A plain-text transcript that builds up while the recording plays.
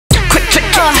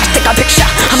Take a picture,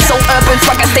 I'm so urban,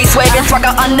 swagger stay swaggin', swagger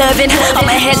unnerving. I'm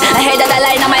ahead of the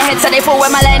line, I'm ahead, so they fall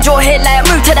when my line draw hit like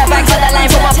move to the back of the line.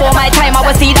 From before my time I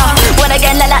was leader, born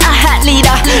again like a hat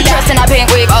leader. Dressed in a pink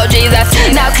wig, oh Jesus.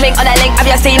 Now click on the link, have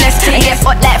you seen this? And guess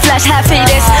what, like flash, have feed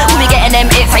this. We be getting them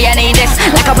hits, so you need this.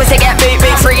 Like a pussy get boot,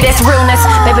 free this realness.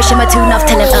 Baby shimmer too enough,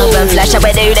 tell him urban flash, how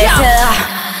we do this.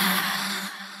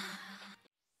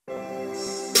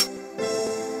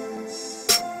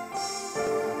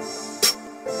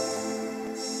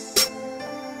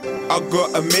 I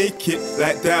gotta make it,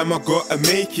 like damn I gotta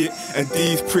make it. And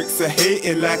these pricks are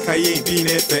hating like I ain't been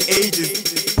here for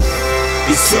ages.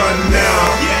 It's on now,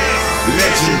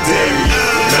 legendary.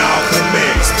 Now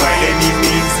commence by any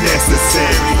means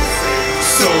necessary.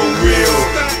 So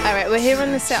real. Alright, we're here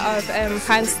on the set of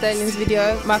Pound.Sterling's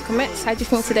video, Malcolm X. How do you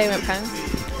think today went, Pound?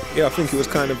 Yeah, I think it was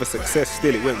kind of a success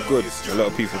still. It went good. A lot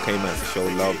of people came out to show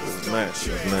love. It was nice.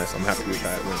 It was nice. I'm happy with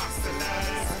how it went.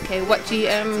 Okay, what do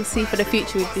you see for the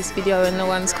future with this video and the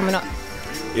ones coming up?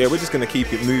 Yeah, we're just going to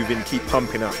keep it moving, keep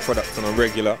pumping out products on a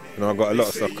regular. You know, I've got a lot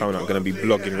of stuff coming up. I'm going to be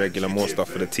blogging regular, more stuff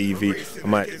for the TV. I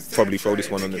might probably throw this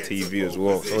one on the TV as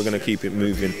well. So we're going to keep it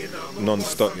moving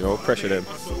non-stop, you know, pressure them.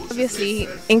 Obviously,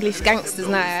 English Gangsters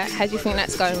now. How do you think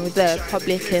that's going with the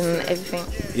public and everything?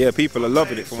 Yeah, people are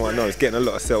loving it from what I know. It's getting a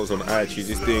lot of sales on iTunes.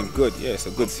 It's doing good. Yeah, it's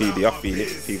a good CD. I feel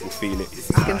it. People feel it.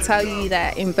 I can tell you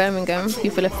that in Birmingham,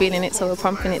 people are feeling it, so we're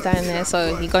pumping it down there.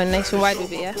 So you're going nationwide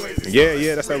with it, yeah?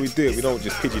 Yeah, that's how we do it. We don't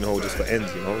just pigeonhole just for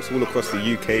ends, you know. It's all across the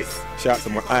UK. Shout out to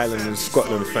my Ireland and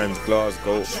Scotland fans,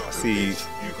 Glasgow. I see you.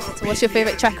 So what's your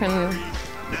favourite track on?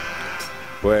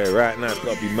 Well, right now it's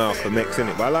got to be Malcolm X,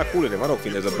 innit? But I like all of them. I don't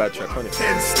think there's a bad track on it.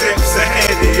 10 steps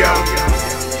ahead of ya.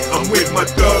 I'm with my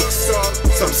dogs,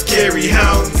 some scary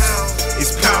hounds.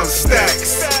 It's pound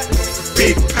stacks,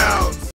 big pound.